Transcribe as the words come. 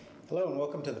Hello and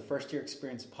welcome to the First Year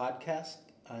Experience podcast.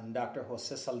 I'm Dr.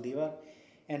 Jose Saldivar,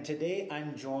 and today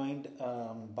I'm joined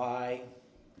by...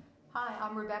 Hi,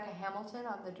 I'm Rebecca Hamilton.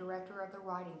 I'm the director of the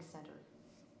Writing Center.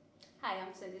 Hi,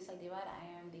 I'm Cindy Saldivar.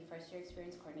 I am the First Year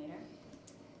Experience coordinator.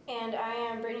 And I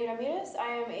am Brittany Ramirez. I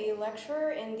am a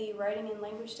lecturer in the Writing and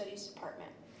Language Studies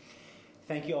department.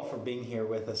 Thank you all for being here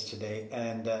with us today.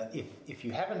 And if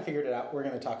you haven't figured it out, we're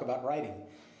going to talk about writing.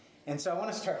 And so I want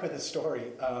to start with a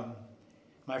story.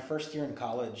 My first year in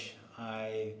college,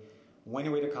 I went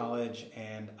away to college,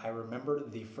 and I remember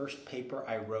the first paper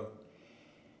I wrote.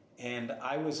 And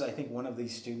I was, I think, one of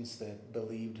these students that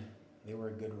believed they were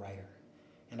a good writer.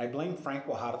 And I blamed Frank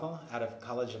Guajardo out of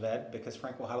College of Ed, because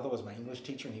Frank Guajardo was my English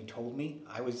teacher, and he told me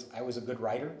I was a good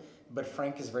writer. But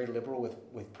Frank is very liberal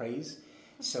with praise,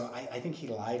 so I think he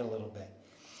lied a little bit.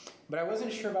 But I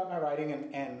wasn't sure about my writing,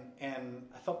 and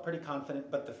I felt pretty confident.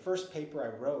 But the first paper I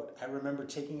wrote, I remember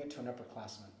taking it to an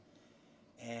upperclassman,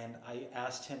 and I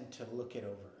asked him to look it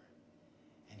over.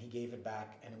 And he gave it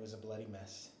back, and it was a bloody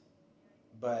mess.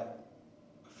 But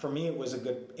for me, it was a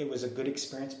good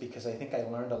experience, because I think I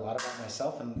learned a lot about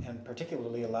myself, and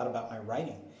particularly a lot about my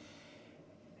writing.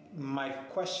 My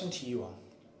question to you all: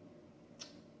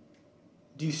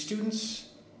 do students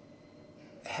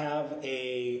have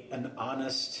an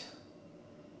honest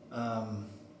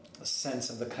sense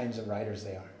of the kinds of writers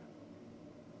they are?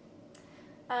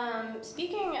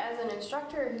 Speaking as an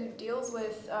instructor who deals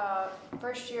with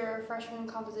first-year freshman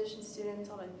composition students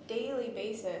on a daily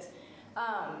basis,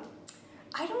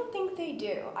 I don't think they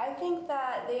do. I think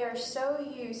that they are so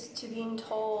used to being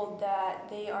told that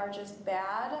they are just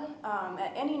bad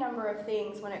at any number of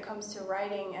things when it comes to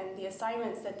writing and the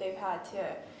assignments that they've had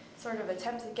to sort of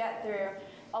attempt to get through.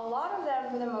 A lot of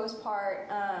them, for the most part,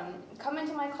 come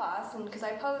into my class, and because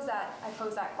I pose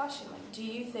that question, like, do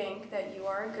you think that you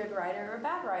are a good writer or a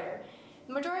bad writer?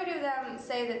 The majority of them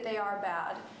say that they are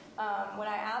bad. When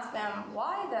I ask them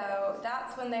why, though,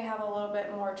 that's when they have a little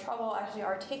bit more trouble actually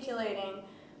articulating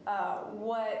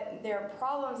what their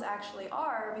problems actually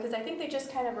are, because I think they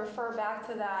just kind of refer back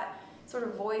to that sort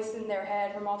of voice in their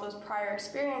head from all those prior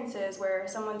experiences where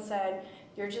someone said,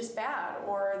 you're just bad,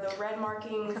 or the red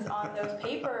markings on those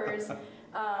papers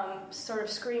sort of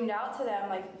screamed out to them,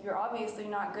 like, you're obviously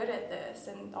not good at this,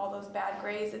 and all those bad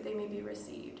grades that they maybe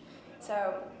received.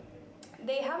 So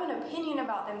they have an opinion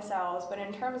about themselves, but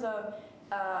in terms of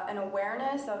an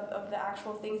awareness of the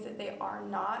actual things that they are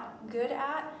not good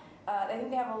at, I think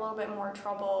they have a little bit more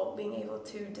trouble being able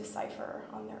to decipher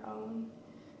on their own.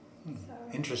 So.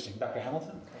 Interesting. Dr.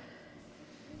 Hamilton?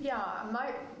 Yeah,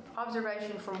 my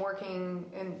observation from working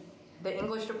in the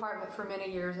English department for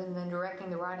many years and then directing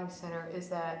the Writing Center is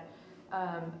that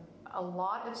a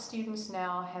lot of students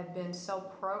now have been so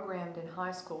programmed in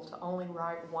high school to only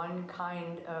write one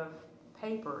kind of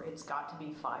paper. It's got to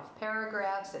be 5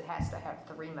 paragraphs. It has to have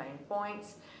 3 main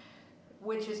points,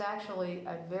 which is actually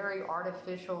a very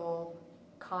artificial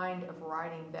kind of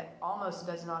writing that almost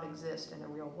does not exist in the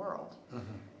real world. Mm-hmm.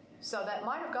 So that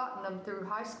might have gotten them through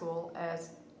high school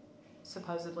as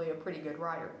supposedly a pretty good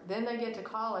writer. Then they get to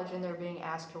college and they're being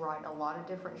asked to write a lot of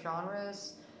different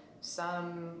genres,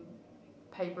 some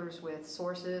papers with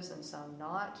sources and some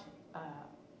not,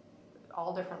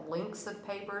 all different lengths of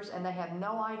papers, and they have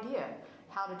no idea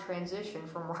how to transition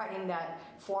from writing that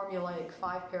formulaic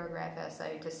 5-paragraph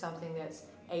essay to something that's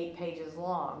 8 pages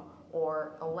long,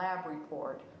 or a lab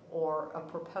report, or a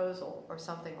proposal, or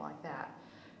something like that.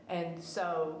 And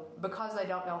so, because they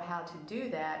don't know how to do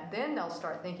that, then they'll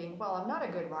start thinking, well, I'm not a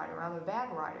good writer, I'm a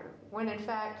bad writer. When in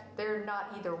fact, they're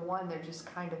not either one, they're just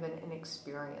kind of an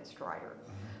inexperienced writer.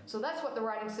 Mm-hmm. So that's what the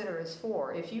Writing Center is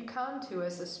for. If you come to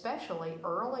us, especially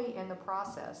early in the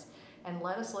process, and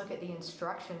let us look at the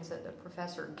instructions that the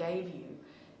professor gave you,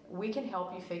 we can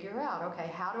help you figure out,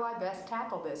 okay, how do I best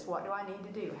tackle this? What do I need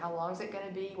to do? How long is it going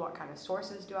to be? What kind of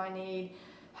sources do I need?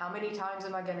 How many times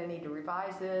am I going to need to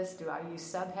revise this? Do I use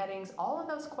subheadings? All of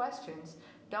those questions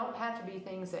don't have to be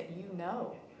things that you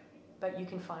know, but you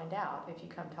can find out if you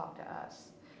come talk to us.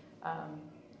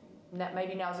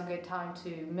 Maybe now's a good time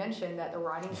to mention that the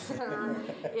Writing Center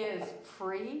is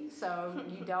free, so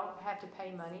you don't have to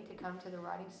pay money to come to the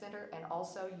Writing Center, and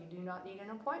also you do not need an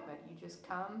appointment. You just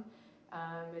come.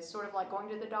 It's sort of like going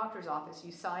to the doctor's office.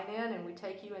 You sign in and we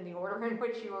take you in the order in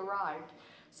which you arrived.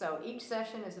 So each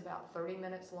session is about 30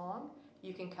 minutes long.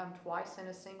 You can come twice in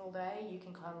a single day. You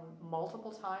can come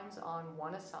multiple times on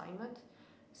one assignment.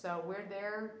 So we're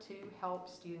there to help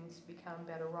students become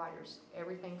better writers.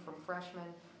 Everything from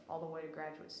freshmen all the way to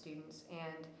graduate students.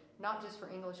 And not just for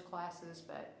English classes,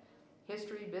 but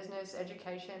history, business,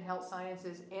 education, health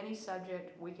sciences, any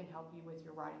subject, we can help you with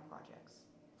your writing projects.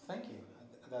 Thank you.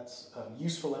 That's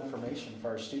useful information for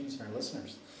our students and our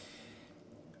listeners.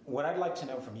 What I'd like to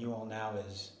know from you all now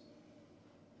is,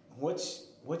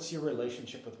 what's your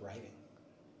relationship with writing?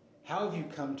 How have you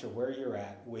come to where you're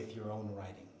at with your own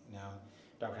writing? Now,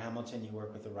 Dr. Hamilton, you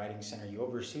work with the Writing Center. You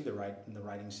oversee the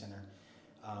Writing Center.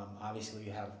 Obviously,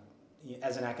 you have,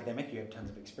 as an academic, you have tons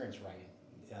of experience writing.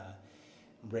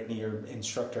 Brittany, you're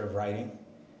instructor of writing.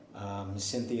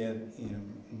 Cynthia,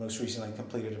 most recently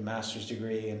completed a master's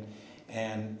degree,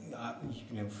 and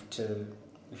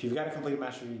if you've got to complete a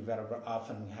master's degree, you've got to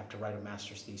often have to write a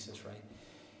master's thesis, right?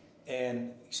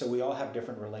 And so we all have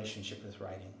different relationship with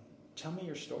writing. Tell me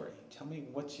your story. Tell me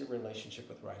what's your relationship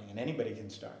with writing, and anybody can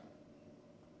start.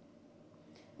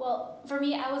 Well, for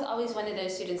me, I was always one of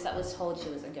those students that was told she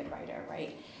was a good writer,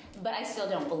 right? But I still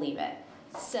don't believe it.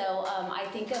 So I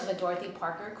think of a Dorothy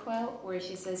Parker quote where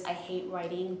she says, "I hate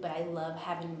writing, but I love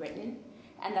having written."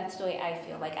 And that's the way I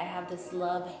feel. Like I have this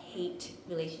love-hate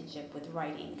relationship with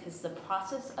writing because the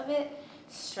process of it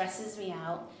stresses me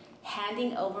out.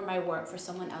 Handing over my work for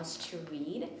someone else to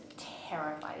read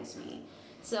terrifies me.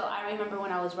 So I remember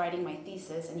when I was writing my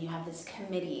thesis, and you have this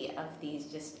committee of these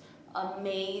just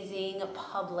amazing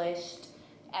published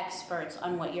experts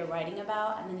on what you're writing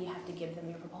about, and then you have to give them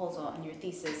your proposal and your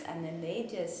thesis, and then they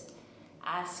just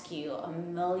ask you a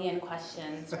million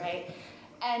questions, right?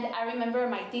 And I remember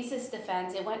my thesis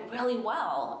defense, it went really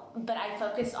well, but I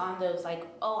focused on those like,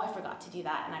 oh, I forgot to do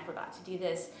that, and I forgot to do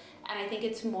this. And I think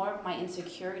it's more of my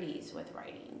insecurities with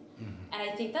writing. Mm-hmm. And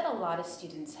I think that a lot of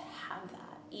students have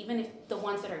that, even if the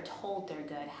ones that are told they're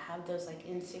good have those like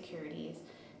insecurities.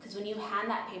 Because when you hand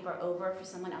that paper over for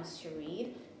someone else to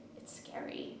read, it's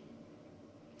scary.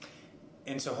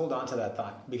 And so hold on to that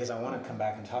thought, because I want to come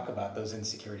back and talk about those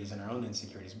insecurities and our own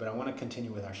insecurities, but I want to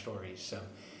continue with our stories. So,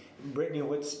 Brittany,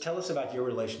 tell us about your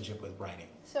relationship with writing.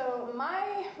 So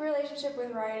my relationship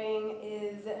with writing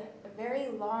is a very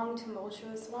long,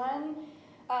 tumultuous one.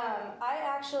 I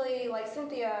actually, like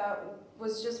Cynthia,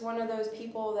 was just one of those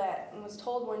people that was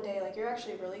told one day, like, you're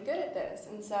actually really good at this.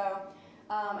 And so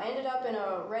I ended up in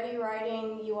a Ready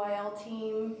Writing UIL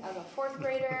team as a fourth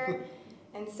grader.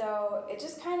 And so it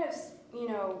just kind of,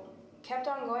 kept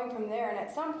on going from there. And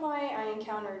at some point I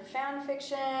encountered fan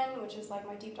fiction, which is like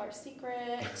my deep dark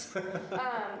secret.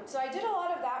 So I did a lot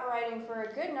of that writing for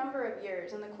a good number of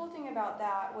years. And the cool thing about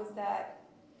that was that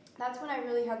that's when I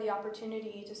really had the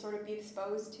opportunity to sort of be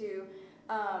exposed to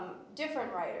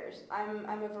different writers.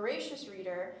 I'm a voracious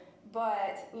reader,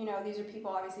 but these are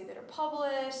people obviously that are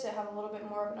published, that have a little bit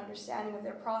more of an understanding of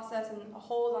their process and a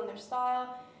hold on their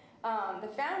style. The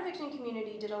fan fiction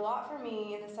community did a lot for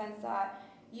me in the sense that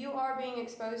you are being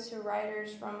exposed to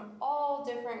writers from all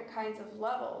different kinds of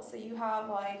levels. So you have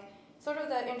like sort of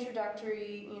that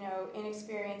introductory,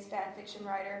 inexperienced fan fiction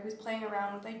writer who's playing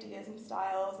around with ideas and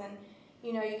styles, and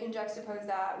you can juxtapose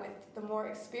that with the more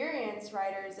experienced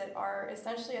writers that are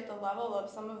essentially at the level of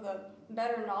some of the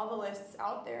better novelists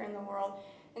out there in the world.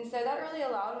 And so that really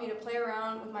allowed me to play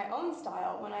around with my own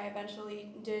style when I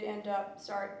eventually did end up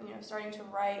starting to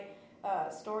write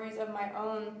stories of my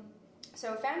own.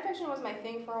 So fan fiction was my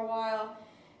thing for a while.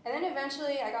 And then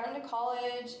eventually I got into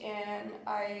college and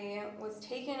I was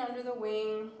taken under the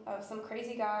wing of some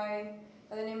crazy guy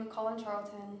by the name of Colin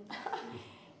Charlton.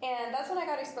 And that's when I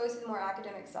got exposed to the more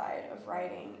academic side of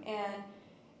writing. And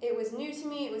it was new to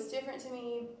me, it was different to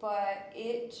me, but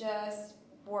it just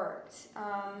worked.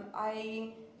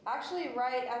 I actually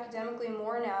write academically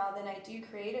more now than I do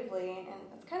creatively, and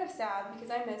it's kind of sad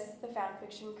because I miss the fan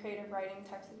fiction, creative writing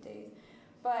types of days.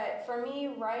 But for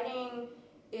me, writing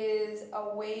is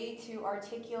a way to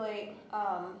articulate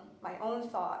my own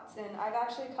thoughts, and I've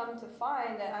actually come to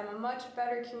find that I'm a much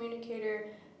better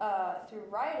communicator through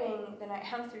writing than I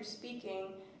am through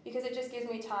speaking, because it just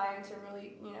gives me time to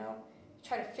really,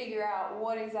 try to figure out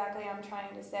what exactly I'm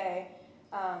trying to say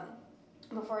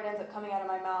before it ends up coming out of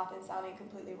my mouth and sounding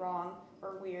completely wrong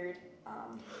or weird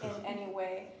in any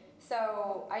way.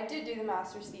 So I did do the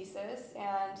master's thesis,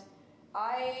 and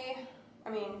I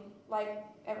mean, like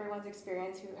everyone's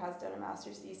experience who has done a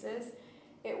master's thesis,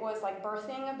 it was like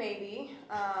birthing a baby,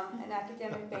 an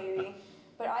academic baby.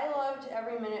 But I loved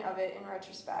every minute of it in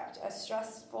retrospect. As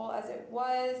stressful as it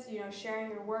was,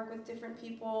 sharing your work with different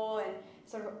people and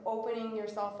sort of opening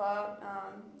yourself up,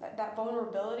 that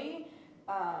vulnerability,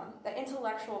 that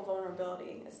intellectual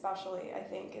vulnerability especially, I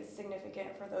think, is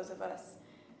significant for those of us.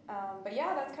 But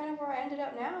yeah, that's kind of where I ended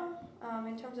up now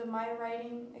in terms of my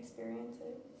writing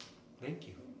experiences. Thank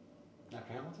you.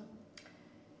 Dr. Hamilton?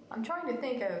 I'm trying to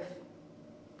think of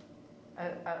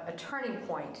a turning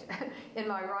point in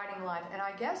my writing life, and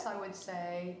I guess I would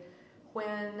say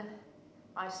when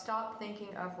I stopped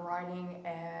thinking of writing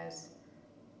as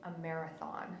a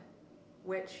marathon,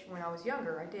 which when I was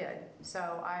younger I did. So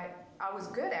I was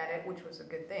good at it, which was a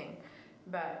good thing,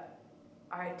 but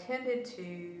I tended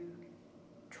to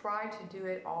try to do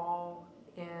it all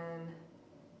in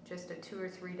just a 2 or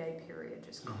 3 day period,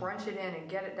 just crunch it in and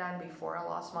get it done before I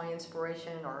lost my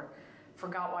inspiration or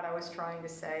forgot what I was trying to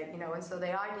say, and so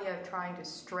the idea of trying to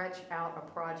stretch out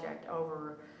a project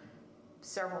over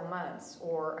several months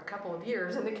or a couple of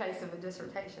years in the case of a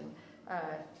dissertation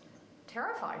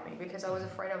terrified me, because I was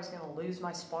afraid I was going to lose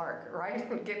my spark,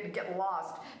 right? get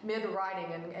lost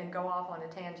mid-writing and go off on a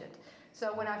tangent.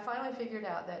 So when I finally figured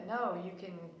out that no, you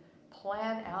can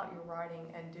plan out your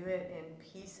writing and do it in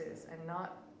pieces and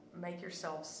not make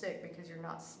yourself sick because you're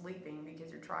not sleeping,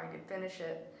 because you're trying to finish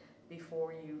it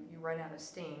before you run out of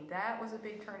steam, that was a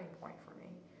big turning point for me.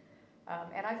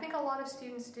 And I think a lot of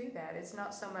students do that. It's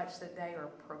not so much that they are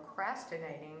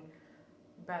procrastinating,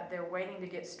 but they're waiting to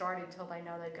get started till they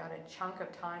know they've got a chunk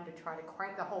of time to try to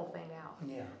crank the whole thing out.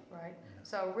 Yeah. Right? Yeah.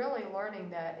 So really learning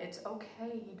that it's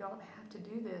okay, you don't have to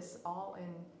do this all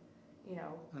in,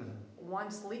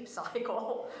 one sleep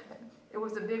cycle. It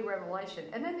was a big revelation.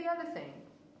 And then the other thing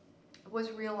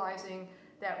was realizing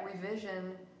that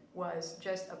revision was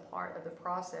just a part of the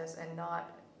process and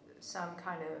not some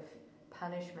kind of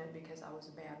punishment because I was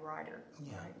a bad writer.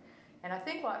 Yeah. Right? And I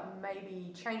think what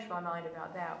maybe changed my mind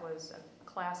about that was a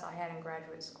class I had in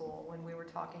graduate school when we were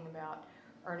talking about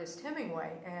Ernest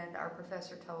Hemingway, and our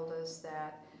professor told us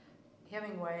that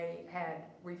Hemingway had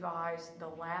revised the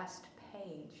last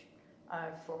page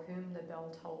of For Whom the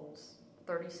Bell Tolls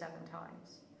 37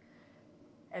 times.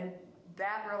 And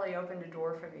that really opened a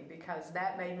door for me, because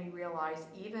that made me realize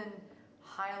even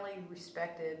highly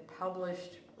respected,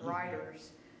 published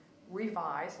writers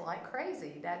revise like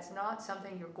crazy. That's not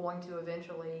something you're going to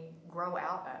eventually grow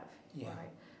out of,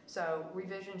 right? So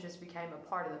revision just became a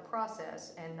part of the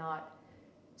process and not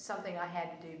something I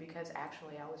had to do because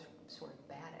actually I was sort of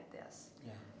bad at this.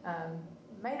 Yeah.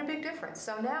 Made a big difference.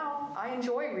 So now I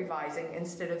enjoy revising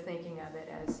instead of thinking of it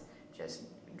as just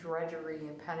drudgery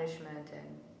and punishment,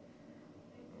 and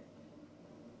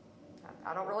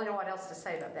I don't really know what else to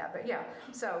say about that, but yeah.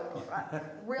 So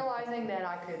realizing that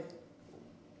I could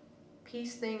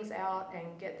piece things out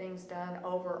and get things done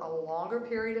over a longer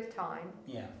period of time.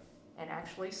 Yeah. And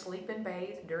actually sleep and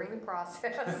bathe during the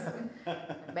process.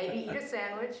 Maybe eat a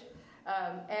sandwich.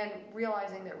 And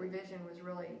realizing that revision was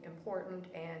really important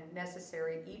and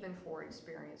necessary even for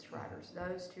experienced writers.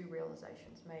 Those two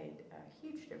realizations made a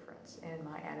huge difference in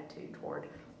my attitude toward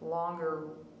longer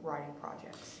writing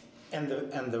projects. And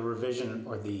the revision,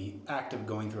 or the act of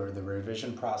going through the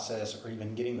revision process, or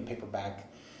even getting the paper back,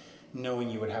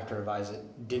 knowing you would have to revise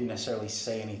it, didn't necessarily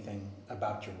say anything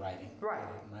about your writing. Right.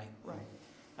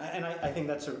 And I think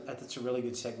that's a really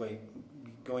good segue,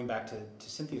 going back to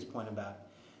Cynthia's point about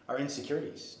our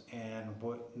insecurities and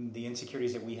what the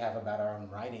insecurities that we have about our own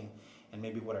writing, and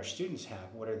maybe what our students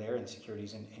have. What are their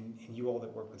insecurities? And you all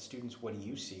that work with students, what do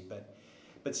you see?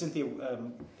 But Cynthia,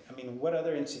 what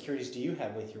other insecurities do you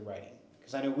have with your writing?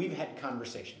 Because I know we've had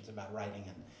conversations about writing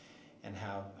and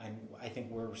how I think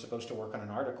we're supposed to work on an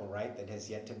article, right, that has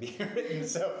yet to be written.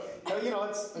 So,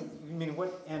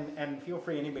 and feel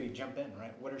free, anybody jump in,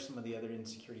 right? What are some of the other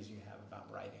insecurities you have about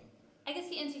writing? I guess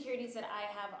the insecurities that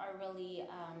I have are really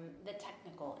the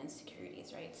technical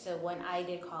insecurities, right? So when I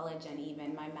did college and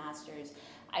even my master's,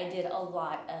 I did a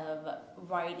lot of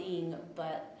writing,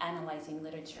 but analyzing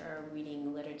literature,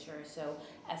 reading literature. So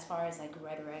as far as like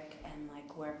rhetoric and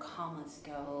like where commas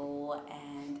go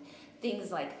and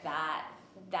things like that,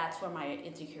 that's where my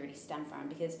insecurities stem from,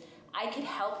 because I could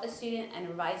help a student and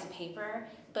revise a paper,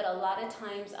 but a lot of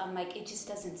times I'm like, it just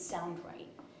doesn't sound right.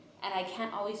 And I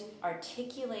can't always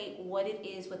articulate what it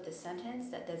is with the sentence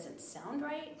that doesn't sound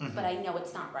right, but I know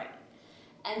it's not right.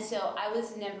 And so I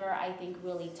was never, I think,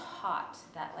 really taught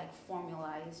that like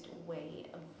formalized way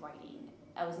of writing.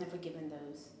 I was never given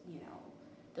those,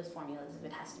 those formulas of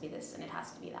it has to be this and it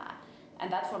has to be that.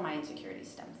 And that's where my insecurities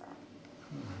stem from.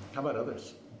 How about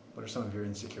others? What are some of your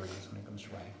insecurities when it comes to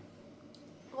writing?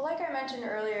 Well, like I mentioned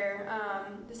earlier,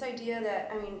 this idea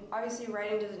that, obviously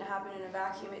writing doesn't happen in a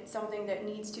vacuum. It's something that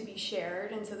needs to be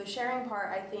shared. And so the sharing part,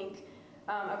 I think,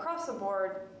 across the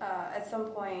board, at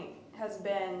some point has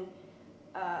been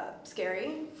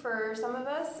scary for some of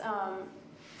us.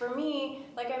 For me,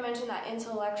 like I mentioned, that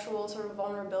intellectual sort of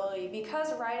vulnerability,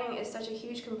 because writing is such a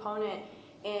huge component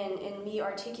in me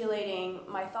articulating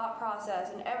my thought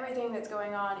process and everything that's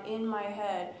going on in my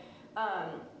head.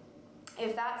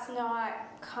 If that's not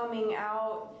coming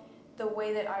out the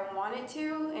way that I want it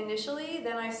to initially,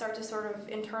 then I start to sort of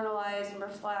internalize and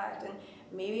reflect, and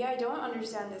maybe I don't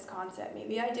understand this concept.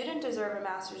 Maybe I didn't deserve a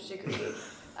master's degree.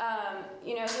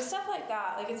 So stuff like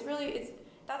that. Like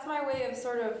that's my way of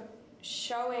sort of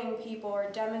showing people or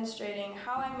demonstrating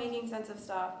how I'm making sense of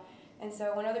stuff. And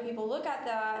so when other people look at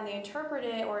that and they interpret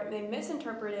it or they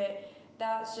misinterpret it,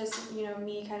 that's just,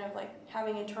 me kind of like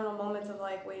having internal moments of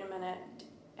like, wait a minute,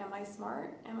 am I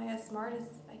smart? Am I as smart as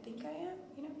I think I am?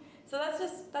 So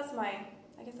that's my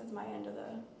end of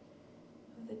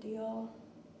the deal.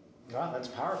 Wow, that's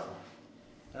powerful.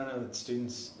 I don't know that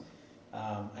students,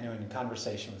 I know in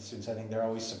conversation with students, I think they're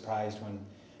always surprised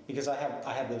because I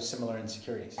have those similar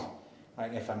insecurities,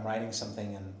 right? If I'm writing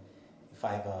something and if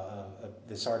I have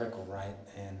this article, right,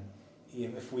 and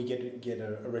if we get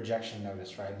a rejection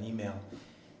notice, right, an email,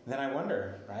 then I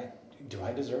wonder, right, do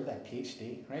I deserve that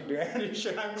PhD, right?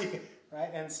 Should I be, right?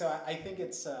 And so I think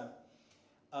it's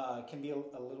can be a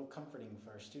little comforting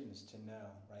for our students to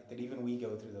know, right, that even we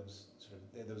go through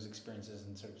those experiences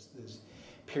and sort of those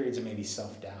periods of maybe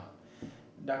self-doubt.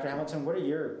 Dr. Hamilton, what are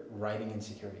your writing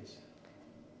insecurities?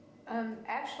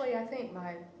 Actually, I think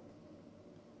my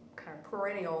kind of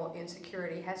perennial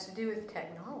insecurity has to do with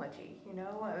technology.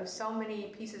 So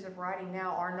many pieces of writing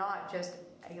now are not just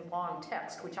a long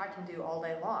text, which I can do all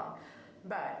day long,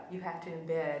 but you have to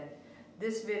embed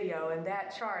this video and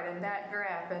that chart and that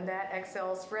graph and that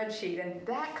Excel spreadsheet, and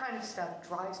that kind of stuff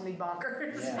drives me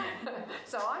bonkers. Yeah.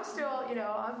 So I'm still,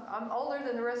 I'm older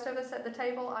than the rest of us at the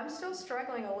table. I'm still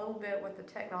struggling a little bit with the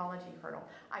technology hurdle.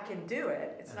 I can do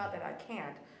it. It's not that I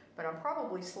can't, but I'm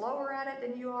probably slower at it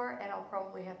than you are, and I'll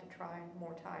probably have to try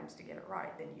more times to get it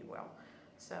right than you will.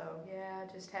 So yeah,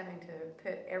 just having to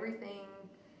put everything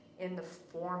in the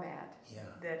format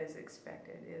that is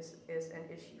expected is an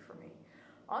issue for me.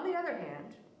 On the other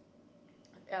hand,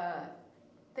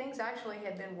 things actually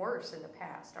had been worse in the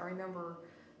past. I remember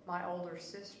my older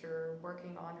sister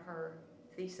working on her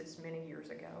thesis many years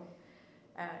ago.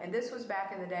 And this was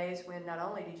back in the days when not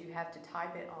only did you have to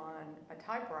type it on a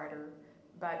typewriter,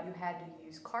 but you had to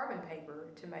use carbon paper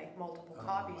to make multiple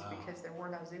copies because there were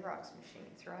no Xerox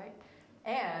machines, right?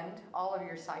 And all of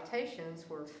your citations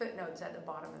were footnotes at the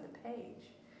bottom of the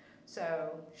page.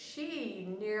 So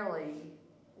she nearly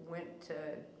went to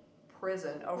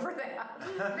prison over that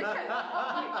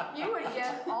because you would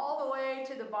get all the way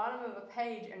to the bottom of a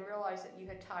page and realize that you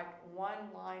had typed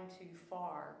one line too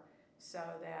far, so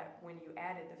that when you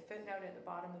added the footnote at the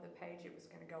bottom of the page, it was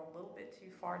going to go a little bit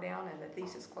too far down, and the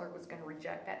thesis clerk was going to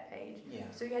reject that page. Yeah.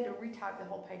 So you had to retype the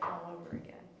whole page all over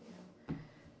again.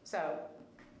 So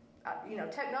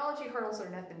technology hurdles are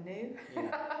nothing new.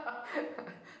 Yeah.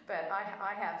 But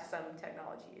I have some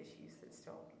technology issues that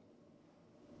still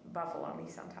buffalo me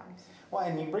sometimes. Well,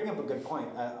 and you bring up a good point.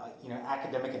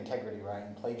 Academic integrity, right,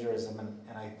 and plagiarism,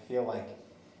 and I feel like,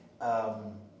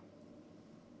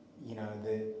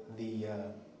 the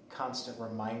constant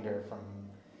reminder from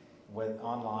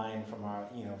online from our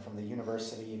from the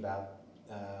university about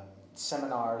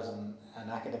seminars and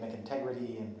academic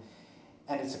integrity,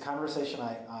 and it's a conversation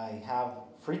I have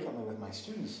frequently with my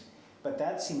students. But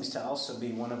that seems to also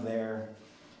be one of their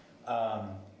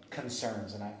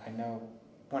concerns, and I know.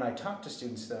 When I talk to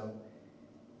students, though,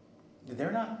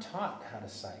 they're not taught how to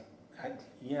cite.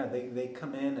 They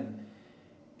come in, and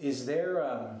is there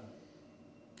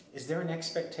an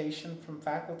expectation from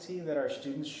faculty that our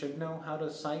students should know how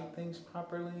to cite things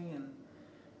properly? And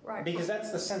right, because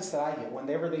that's the sense that I get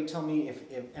whenever they tell me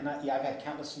I've had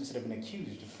countless students that have been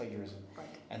accused of plagiarism,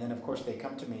 right, and then of course they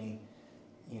come to me,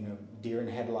 deer in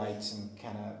headlights and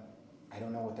kind of, I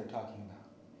don't know what they're talking about,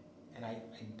 and I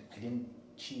didn't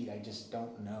cheat, I just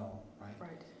don't know, right?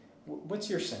 Right. What's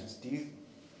your sense? Do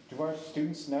our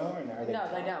students know, or are they? No,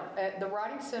 they don't. The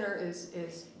Writing Center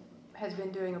has been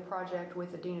doing a project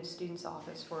with the Dean of Students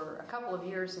Office for a couple of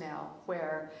years now,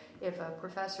 where if a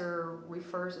professor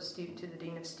refers a student to the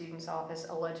Dean of Students Office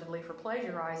allegedly for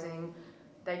plagiarizing,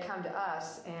 they come to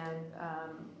us, and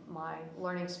my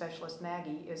learning specialist,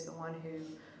 Maggie, is the one who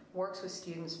works with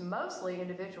students, mostly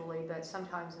individually, but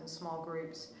sometimes in small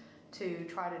groups, to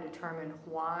try to determine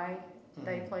why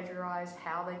they plagiarized,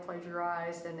 how they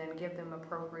plagiarized, and then give them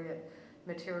appropriate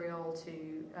material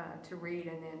to read,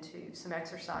 and then to some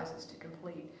exercises to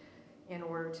complete in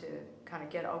order to kind of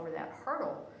get over that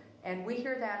hurdle. And we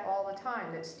hear that all the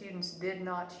time, that students did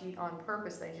not cheat on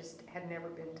purpose, they just had never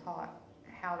been taught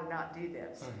how to not do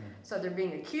this. Mm-hmm. So they're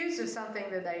being accused of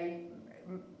something that they,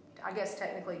 I guess,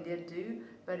 technically did do,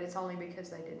 but it's only because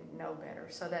they didn't know better.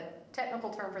 So that technical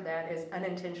term for that is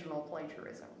unintentional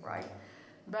plagiarism, right? Okay.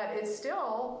 But it's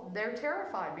still, they're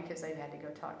terrified because they've had to go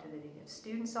talk to the Dean of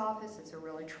Students Office. It's a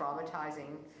really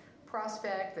traumatizing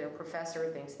prospect. Their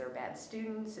professor thinks they're bad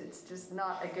students. It's just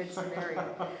not a good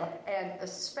scenario. And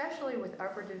especially with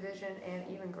upper division and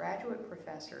even graduate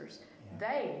professors,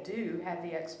 they do have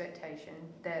the expectation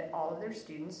that all of their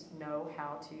students know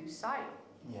how to cite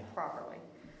properly.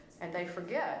 And they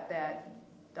forget that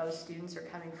those students are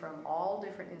coming from all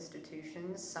different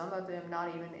institutions, some of them not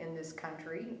even in this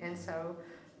country. And so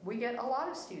we get a lot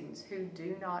of students who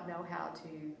do not know how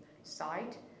to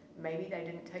cite. Maybe they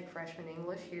didn't take freshman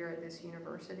English here at this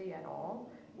university at all.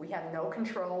 We have no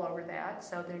control over that,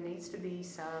 so there needs to be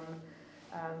some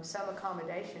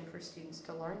accommodation for students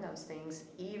to learn those things,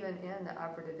 even in the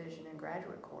upper division and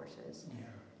graduate courses.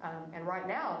 And right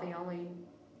now, the only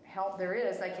help there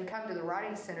is, they can come to the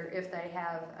Writing Center if they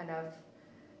have enough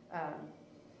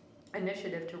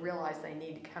initiative to realize they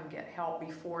need to come get help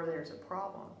before there's a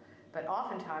problem. But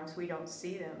oftentimes, we don't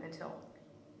see them until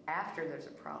after there's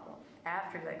a problem,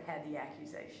 after they've had the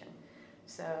accusation.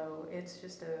 So it's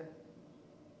just a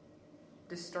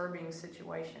disturbing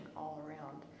situation all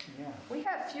around. We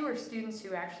have fewer students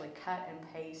who actually cut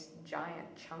and paste giant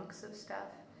chunks of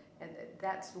stuff, and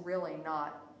that's really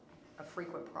not a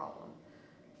frequent problem.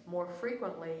 More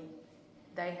frequently,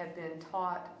 they have been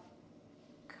taught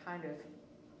kind of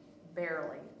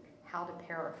barely how to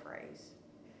paraphrase.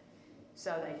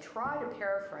 So they try to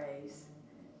paraphrase,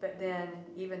 but then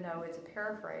even though it's a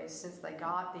paraphrase, since they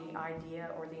got the idea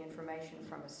or the information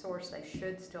from a source, they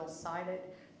should still cite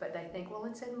it. But they think, well,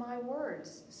 it's in my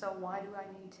words, so why do I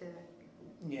need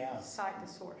to cite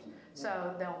the source?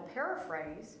 So they'll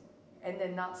paraphrase and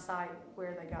then not cite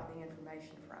where they got the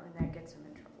information from, and that gets them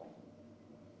in trouble.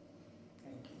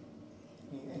 Thank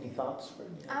you. Any thoughts?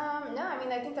 No, I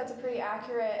mean, I think that's a pretty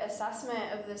accurate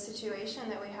assessment of the situation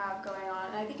that we have going on.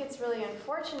 And I think it's really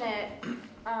unfortunate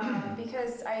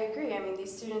because I agree. I mean,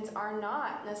 these students are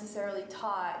not necessarily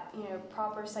taught,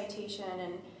 proper citation,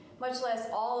 and much less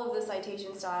all of the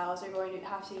citation styles they're going to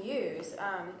have to use.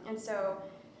 And so,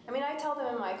 I mean, I tell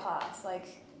them in my class, like,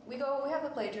 we have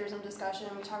the plagiarism discussion,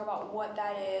 and we talk about what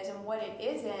that is and what it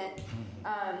isn't.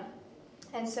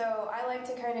 And so I like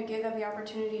to kind of give them the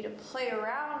opportunity to play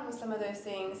around with some of those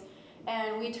things,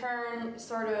 and we turn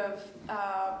sort of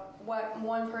what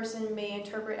one person may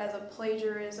interpret as a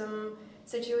plagiarism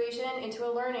situation into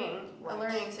a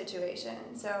learning situation.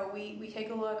 So we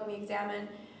take a look and we examine,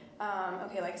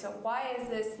 so why is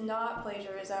this not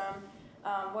plagiarism?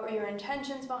 What were your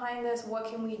intentions behind this? What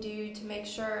can we do to make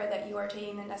sure that you are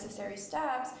taking the necessary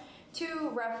steps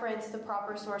to reference the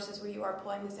proper sources where you are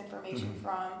pulling this information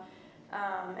from?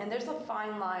 And there's a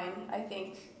fine line, I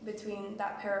think, between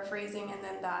that paraphrasing and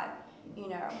then that,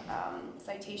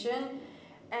 citation.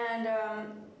 And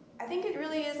I think it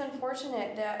really is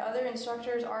unfortunate that other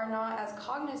instructors are not as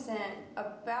cognizant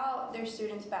about their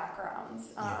students'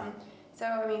 backgrounds. So,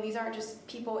 I mean, these aren't just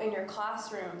people in your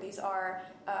classroom. These are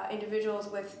individuals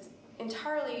with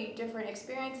entirely different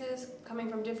experiences, coming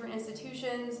from different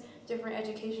institutions, different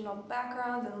educational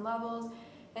backgrounds and levels.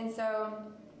 And so,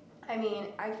 I mean,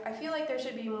 I feel like there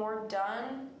should be more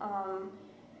done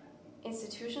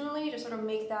institutionally to sort of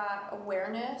make that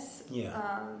awareness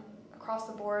across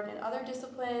the board in other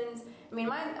disciplines. I mean,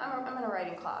 I'm in a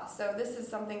writing class, so this is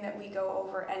something that we go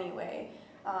over anyway,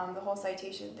 the whole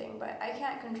citation thing. But I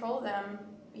can't control them,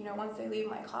 once they leave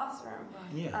my classroom.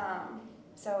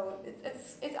 So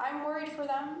it's I'm worried for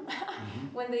them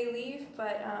when they leave,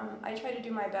 but I try to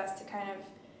do my best to kind of,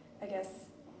 I guess,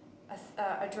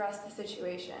 address the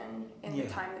situation in the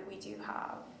time that we do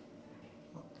have.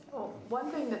 Well, one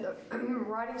thing that the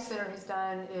Writing Center has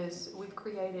done is we've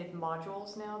created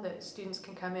modules now that students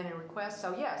can come in and request.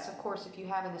 So yes, of course, if you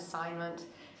have an assignment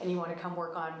and you want to come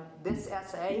work on this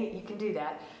essay, you can do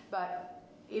that. But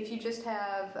if you just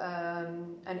have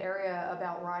an area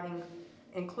about writing,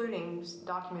 including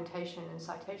documentation and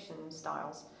citation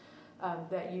styles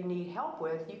that you need help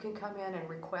with, you can come in and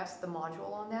request the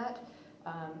module on that.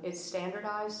 It's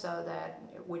standardized so that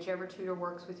whichever tutor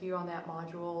works with you on that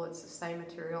module, it's the same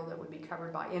material that would be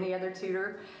covered by any other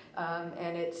tutor.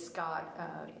 And it's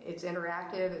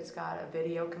interactive, it's got a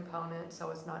video component, so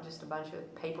it's not just a bunch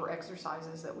of paper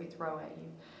exercises that we throw at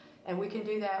you. And we can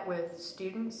do that with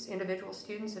students, individual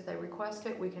students, if they request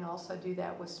it. We can also do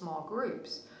that with small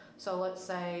groups. So let's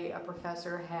say a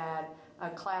professor had a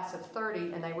class of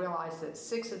 30 and they realize that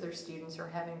 6 of their students are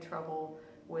having trouble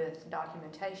with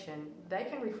documentation. They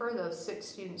can refer those 6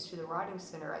 students to the Writing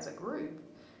Center as a group,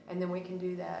 and then we can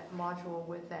do that module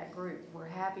with that group. We're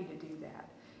happy to do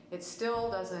that. It still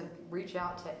doesn't reach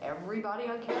out to everybody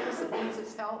on campus that needs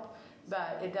its help,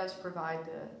 but it does provide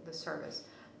the service.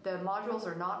 The modules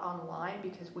are not online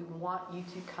because we want you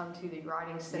to come to the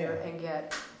Writing Center and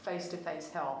get face-to-face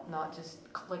help, not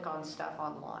just click on stuff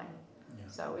online.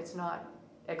 So it's not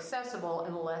accessible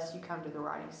unless you come to the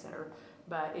Writing Center.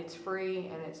 but it's free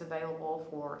and it's available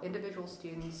for individual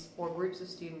students or groups of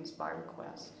students by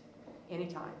request,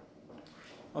 anytime.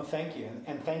 Well, thank you,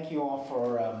 and thank you all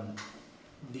for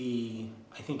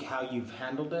I think how you've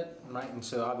handled it, right? And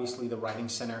so obviously the Writing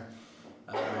Center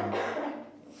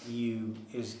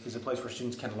is a place where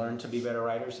students can learn to be better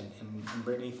writers. And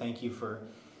Brittany, thank you for,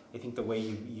 I think, the way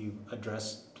you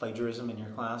address plagiarism in your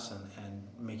class and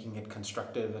making it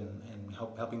constructive and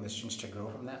helping the students to grow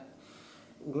from that.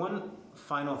 One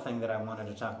final thing that I wanted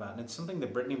to talk about, and it's something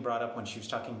that Brittany brought up when she was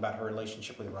talking about her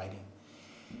relationship with writing.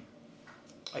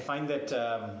 I find that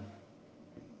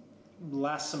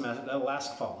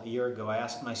last fall, a year ago, I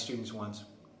asked my students once,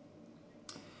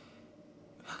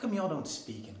 how come y'all don't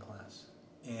speak in class?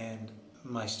 And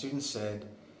my students said,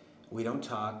 we don't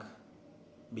talk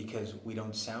because we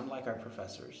don't sound like our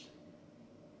professors.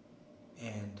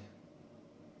 And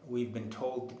we've been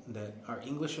told that our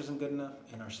English isn't good enough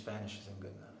and our Spanish isn't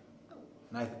good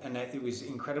enough. And it was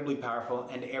incredibly powerful,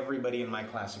 and everybody in my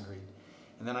class agreed.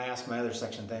 And then I asked my other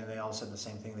section, they all said the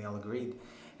same thing, they all agreed.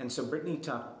 And so Brittany,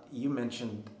 you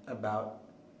mentioned about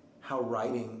how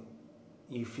writing,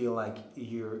 you feel like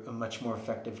you're a much more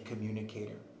effective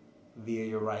communicator via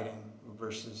your writing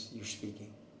versus your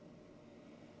speaking.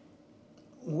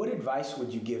 What advice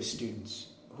would you give students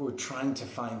who are trying to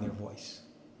find their voice,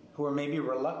 who are maybe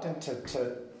reluctant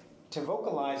to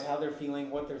vocalize how they're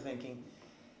feeling, what they're thinking?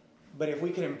 But if we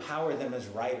could empower them as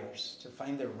writers to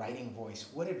find their writing voice,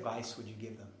 what advice would you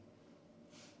give them?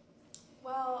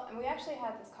 Well, and we actually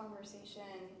had this conversation,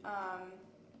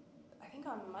 I think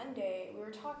on Monday. We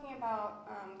were talking about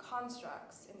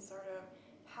constructs and sort of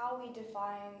how we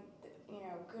define,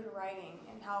 good writing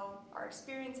and how our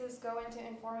experiences go into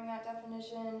informing that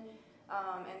definition,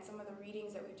 and some of the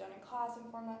readings that we've done in class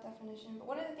inform that definition. But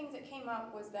one of the things that came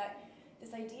up was that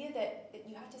this idea that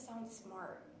you have to sound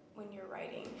smart when you're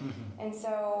writing. Mm-hmm. And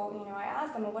so, I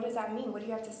asked them, well, what does that mean? What do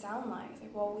you have to sound like? It's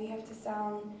like, well, we have to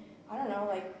sound, I don't know,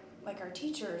 like our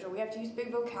teachers, or we have to use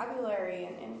big vocabulary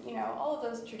and all of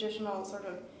those traditional sort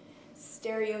of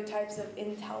stereotypes of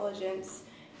intelligence.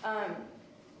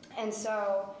 And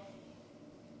so,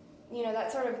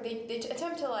 that sort of, they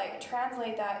attempt to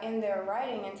translate that in their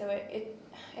writing, and so it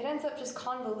ends up just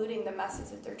convoluting the message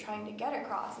that they're trying to get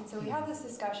across. And so we have this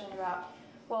discussion about,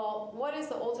 well, what is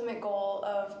the ultimate goal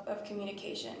of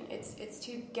communication? It's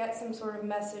to get some sort of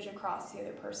message across to the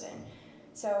other person.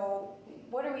 So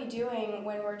what are we doing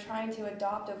when we're trying to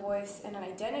adopt a voice and an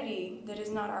identity that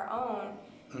is not our own?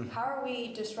 Mm-hmm. How are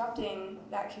we disrupting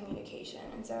that communication?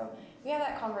 And so we have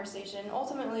that conversation,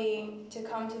 ultimately to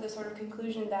come to the sort of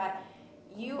conclusion that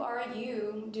you are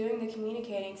you doing the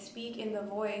communicating, speak in the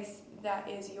voice that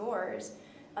is yours.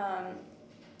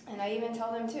 And I even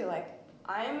tell them too,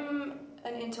 I'm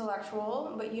an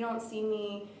intellectual, but you don't see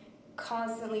me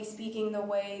constantly speaking the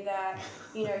way that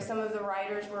some of the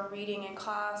writers were reading in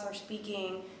class or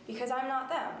speaking, because I'm not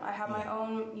them. I have my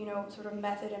own sort of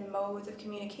method and modes of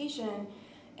communication,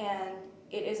 and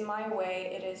it is my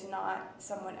way, it is not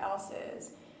someone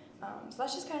else's. So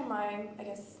that's just kind of my, I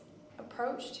guess,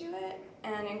 approach to it,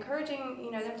 and encouraging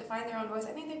them to find their own voice.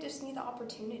 I think they just need the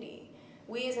opportunity.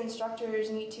 We as instructors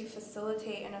need to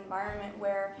facilitate an environment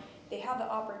where they have the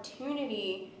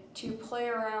opportunity to play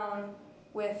around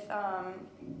with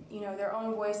their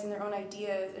own voice and their own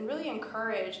ideas, and really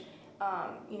encourage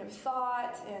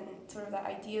thought and sort of that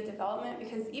idea development.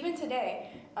 Because even today,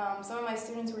 some of my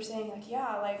students were saying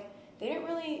they didn't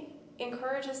really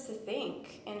encourage us to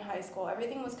think in high school.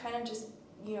 Everything was kind of just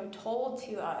told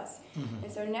to us. Mm-hmm.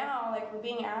 And so now we're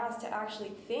being asked to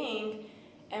actually think,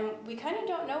 and we kind of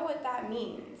don't know what that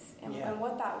means and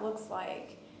what that looks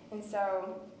like. And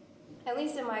so, at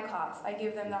least in my class, I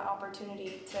give them that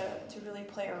opportunity to really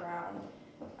play around.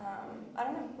 I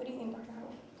don't know. What do you think, Dr.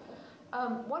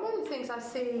 Howell? One of the things I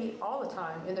see all the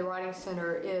time in the Writing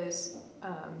Center is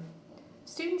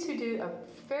students who do a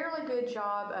fairly good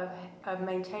job of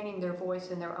maintaining their voice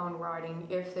in their own writing,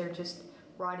 if they're just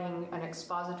writing an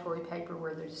expository paper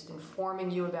where they're just informing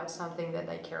you about something that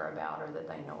they care about or that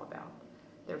they know about.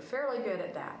 They're fairly good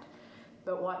at that.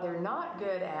 But what they're not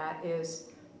good at is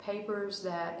papers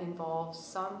that involve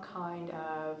some kind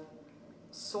of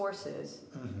sources.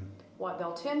 Mm-hmm. What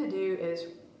they'll tend to do is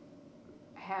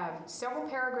have several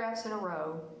paragraphs in a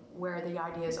row where the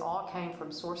ideas all came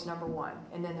from source number one,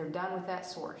 and then they're done with that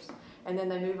source. And then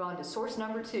they move on to source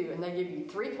number two, and they give you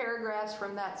 3 paragraphs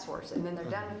from that source, and then they're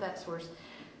done with that source.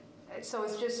 So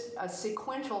it's just a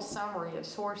sequential summary of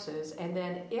sources, and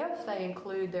then if they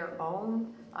include their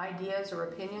own ideas or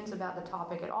opinions about the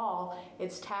topic at all,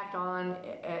 it's tacked on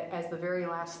as the very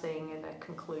last thing in the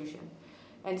conclusion.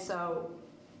 And so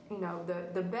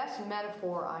the best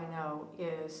metaphor I know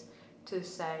is to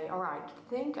say, all right,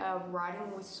 think of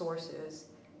writing with sources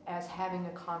as having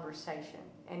a conversation.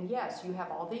 And yes, you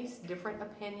have all these different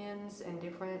opinions and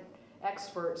different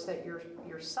experts that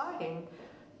you're citing,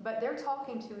 but they're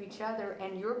talking to each other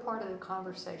and you're part of the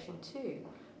conversation too.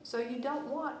 So you don't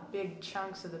want big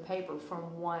chunks of the paper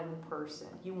from one person.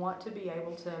 You want to be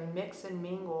able to mix and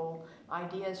mingle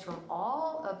ideas from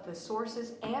all of the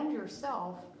sources and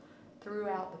yourself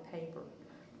throughout the paper.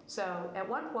 So at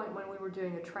one point when we were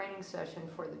doing a training session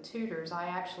for the tutors, I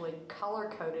actually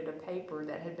color-coded a paper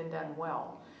that had been done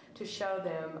well to show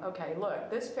them, okay,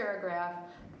 look, this paragraph,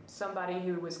 somebody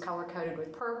who was color-coded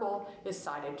with purple is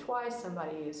cited twice,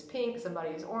 somebody is pink, somebody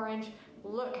is orange.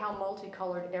 Look how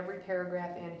multicolored every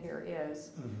paragraph in here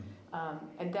is. Mm-hmm.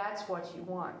 And that's what you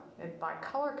want. And by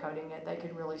color-coding it, they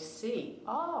could really see,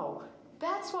 oh,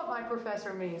 that's what my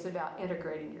professor means about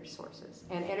integrating your sources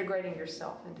and integrating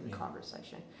yourself into the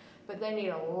conversation. But they need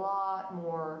a lot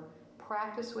more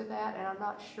practice with that, and I'm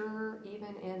not sure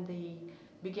even in the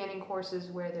beginning courses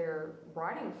where they're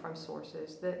writing from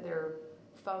sources that they're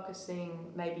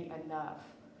focusing maybe enough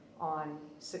on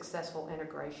successful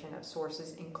integration of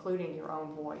sources, including your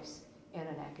own voice in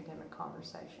an academic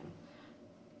conversation.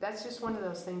 That's just one of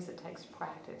those things that takes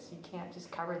practice. You can't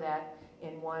just cover that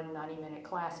in one 90-minute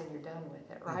class and you're done with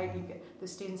it, right? Mm-hmm. The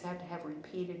students have to have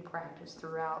repeated practice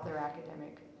throughout their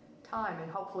academic time,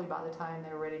 and hopefully by the time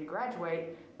they're ready to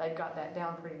graduate, they've got that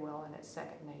down pretty well and it's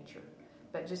second nature.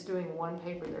 But just doing one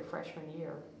paper their freshman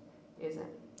year isn't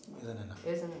enough.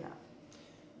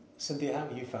 Cynthia, how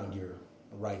have you found your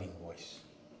writing voice?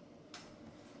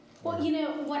 Well,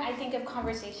 when I think of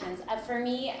conversations, for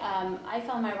me, I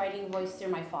found my writing voice through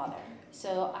my father.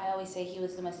 So I always say he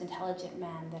was the most intelligent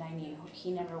man that I knew.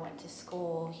 He never went to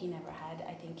school.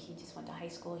 I think he just went to high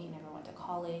school. He never went to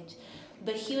college.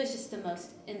 But he was just the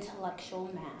most intellectual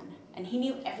man. And he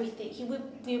knew everything.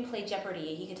 We would play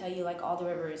Jeopardy. He could tell you all the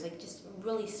rivers, just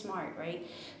really smart, right?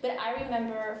 But I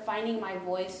remember finding my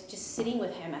voice just sitting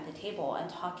with him at the table and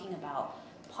talking about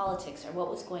politics or what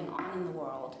was going on in the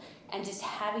world and just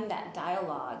having that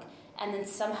dialogue. And then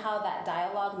somehow that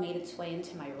dialogue made its way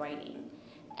into my writing.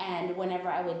 And whenever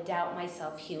I would doubt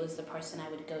myself, he was the person I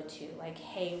would go to,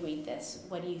 hey, read this.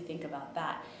 What do you think about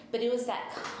that? But it was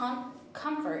that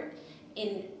comfort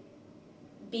in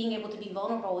being able to be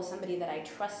vulnerable with somebody that I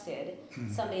trusted,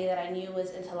 somebody that I knew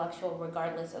was intellectual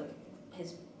regardless of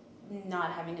his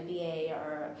not having a BA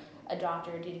or a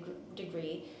doctorate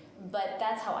degree. But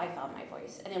that's how I found my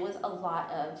voice. And it was a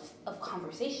lot of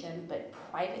conversation, but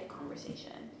private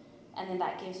conversation. And then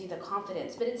that gives you the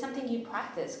confidence. But it's something you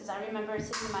practice, because I remember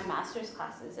sitting in my master's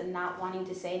classes and not wanting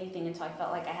to say anything until I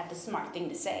felt like I had the smart thing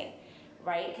to say,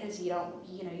 right? Because you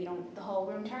don't, the whole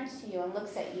room turns to you and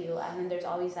looks at you, and then there's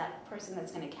always that person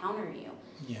that's going to counter you.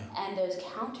 Yeah. And those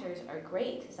counters are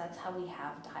great, because that's how we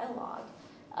have dialogue.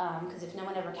 Because if no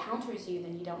one ever counters you,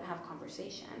 then you don't have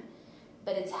conversation.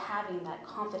 But it's having that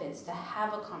confidence to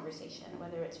have a conversation,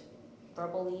 whether it's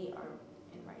verbally or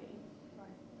in writing.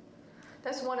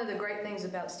 That's one of the great things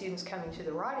about students coming to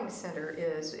the Writing Center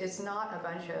is it's not a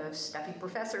bunch of stuffy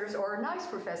professors or nice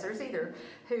professors either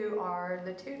who are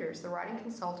the tutors. The writing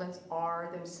consultants are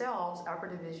themselves upper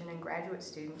division and graduate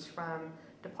students from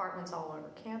departments all over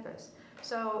campus.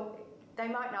 So they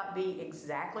might not be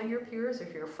exactly your peers.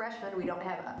 If you're a freshman, we don't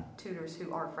have tutors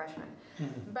who are freshmen,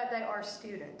 but they are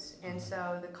students. And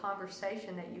so the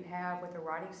conversation that you have with a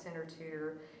Writing Center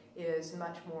tutor is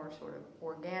much more sort of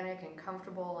organic and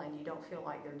comfortable, and you don't feel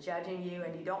like they're judging you,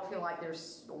 and you don't feel like they're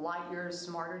light years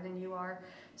smarter than you are.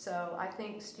 So I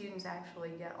think students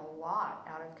actually get a lot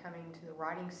out of coming to the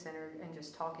Writing Center and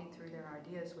just talking through their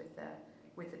ideas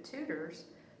with the tutors,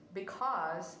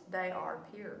 because they are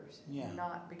peers,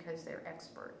 not because they're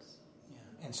experts.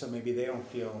 Yeah, and so maybe they don't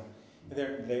feel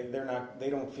they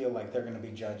don't feel like they're going to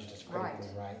be judged as critically,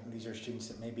 right? And these are students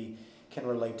that maybe can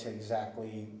relate to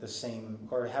exactly the same,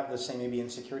 or have the same maybe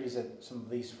insecurities that some of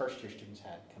these first-year students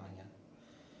had coming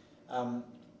in.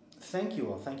 Thank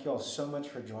you all so much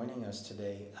for joining us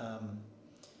today.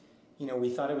 We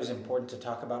thought it was important to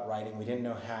talk about writing. We didn't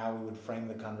know how we would frame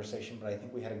the conversation, but I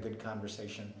think we had a good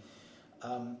conversation.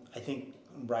 I think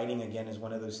writing, again, is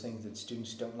one of those things that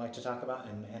students don't like to talk about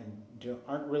and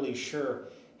aren't really sure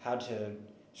how to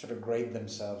sort of grade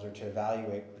themselves or to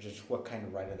evaluate just what kind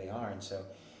of writer they are. And so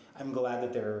I'm glad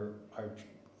that there are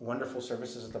wonderful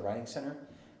services at the Writing Center.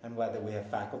 I'm glad that we have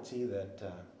faculty that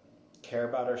care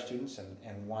about our students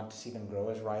and want to see them grow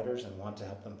as writers and want to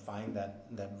help them find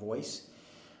that voice.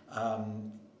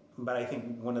 But I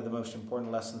think one of the most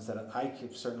important lessons that I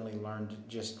have certainly learned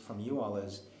just from you all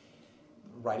is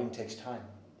writing takes time.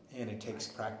 and it takes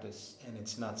practice, and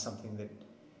it's not something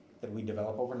that we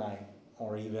develop overnight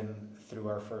or even through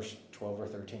our first 12 or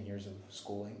 13 years of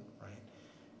schooling,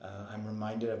 right? I'm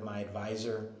reminded of my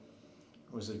advisor,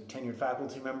 who was a tenured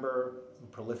faculty member, a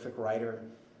prolific writer,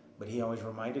 but he always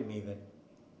reminded me that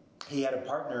he had a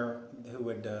partner who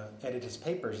would edit his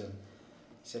papers, and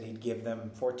he said he'd give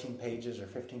them 14 pages or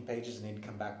 15 pages and he'd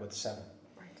come back with 7.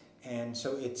 Right. And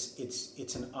so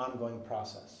it's an ongoing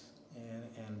process,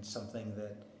 and something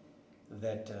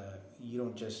that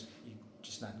you're just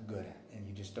not good at, and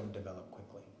you just don't develop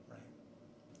quickly,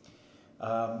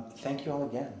 right? Thank you all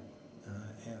again,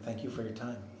 and thank you for your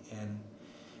time. And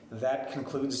that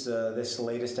concludes this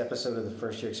latest episode of the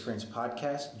First Year Experience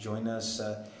podcast. Join us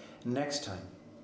next time